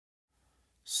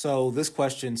So this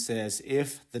question says,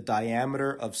 if the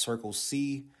diameter of circle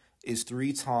C is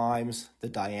 3 times the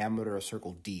diameter of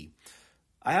circle D.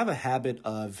 I have a habit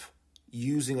of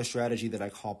using a strategy that I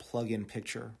call plug-in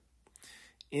picture.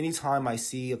 Anytime I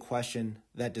see a question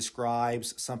that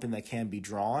describes something that can be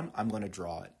drawn, I'm going to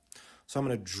draw it. So I'm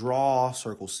going to draw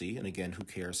circle C, and again, who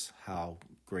cares how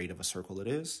great of a circle it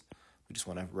is? We just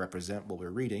want to represent what we're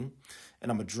reading. And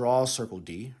I'm going to draw circle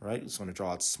D, right? Just want to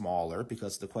draw it smaller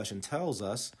because the question tells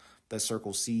us that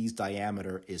circle C's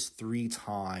diameter is 3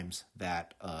 times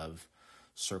that of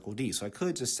circle D. So I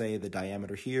could just say the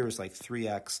diameter here is like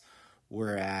 3x,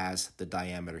 whereas the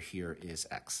diameter here is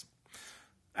x.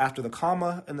 After the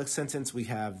comma in the sentence, we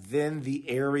have then the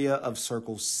area of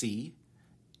circle C.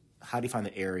 How do you find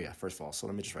the area, first of all? So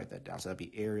let me just write that down. So that'd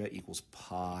be area equals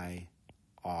pi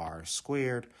r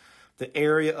squared. The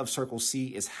area of circle C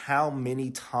is how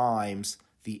many times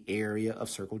the area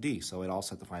of circle D. So it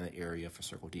also has to find the area for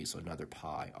circle D. So another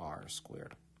pi r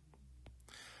squared.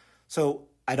 So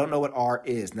I don't know what r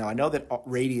is. Now I know that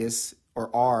radius, or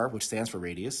r, which stands for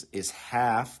radius, is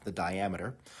half the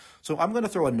diameter. So I'm going to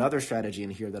throw another strategy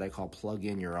in here that I call plug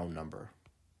in your own number.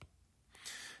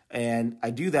 And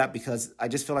I do that because I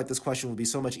just feel like this question would be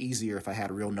so much easier if I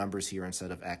had real numbers here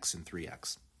instead of x and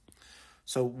 3x.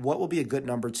 So what will be a good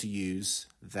number to use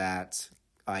that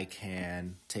I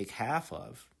can take half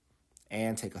of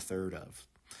and take a third of?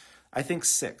 I think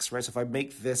 6, right? So if I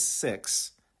make this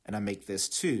 6 and I make this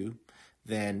 2,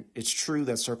 then it's true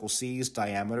that circle C's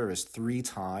diameter is 3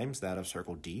 times that of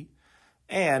circle D.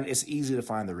 And it's easy to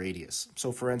find the radius.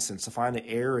 So for instance, to find the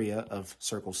area of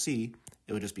circle C,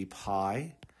 it would just be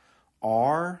pi.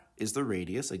 R is the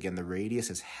radius. Again, the radius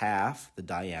is half the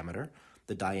diameter.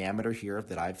 The diameter here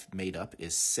that I've made up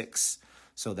is 6.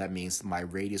 So that means my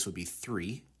radius would be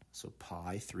 3. So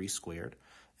pi, 3 squared.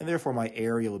 And therefore my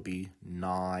area would be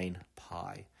 9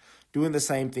 pi. Doing the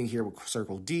same thing here with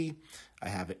circle D, I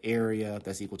have an area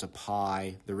that's equal to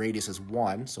pi. The radius is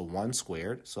 1, so 1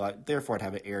 squared. So therefore I'd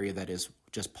have an area that is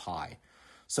just pi.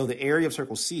 So the area of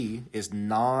circle C is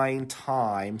 9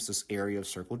 times this area of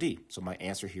circle D. So my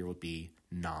answer here would be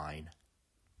 9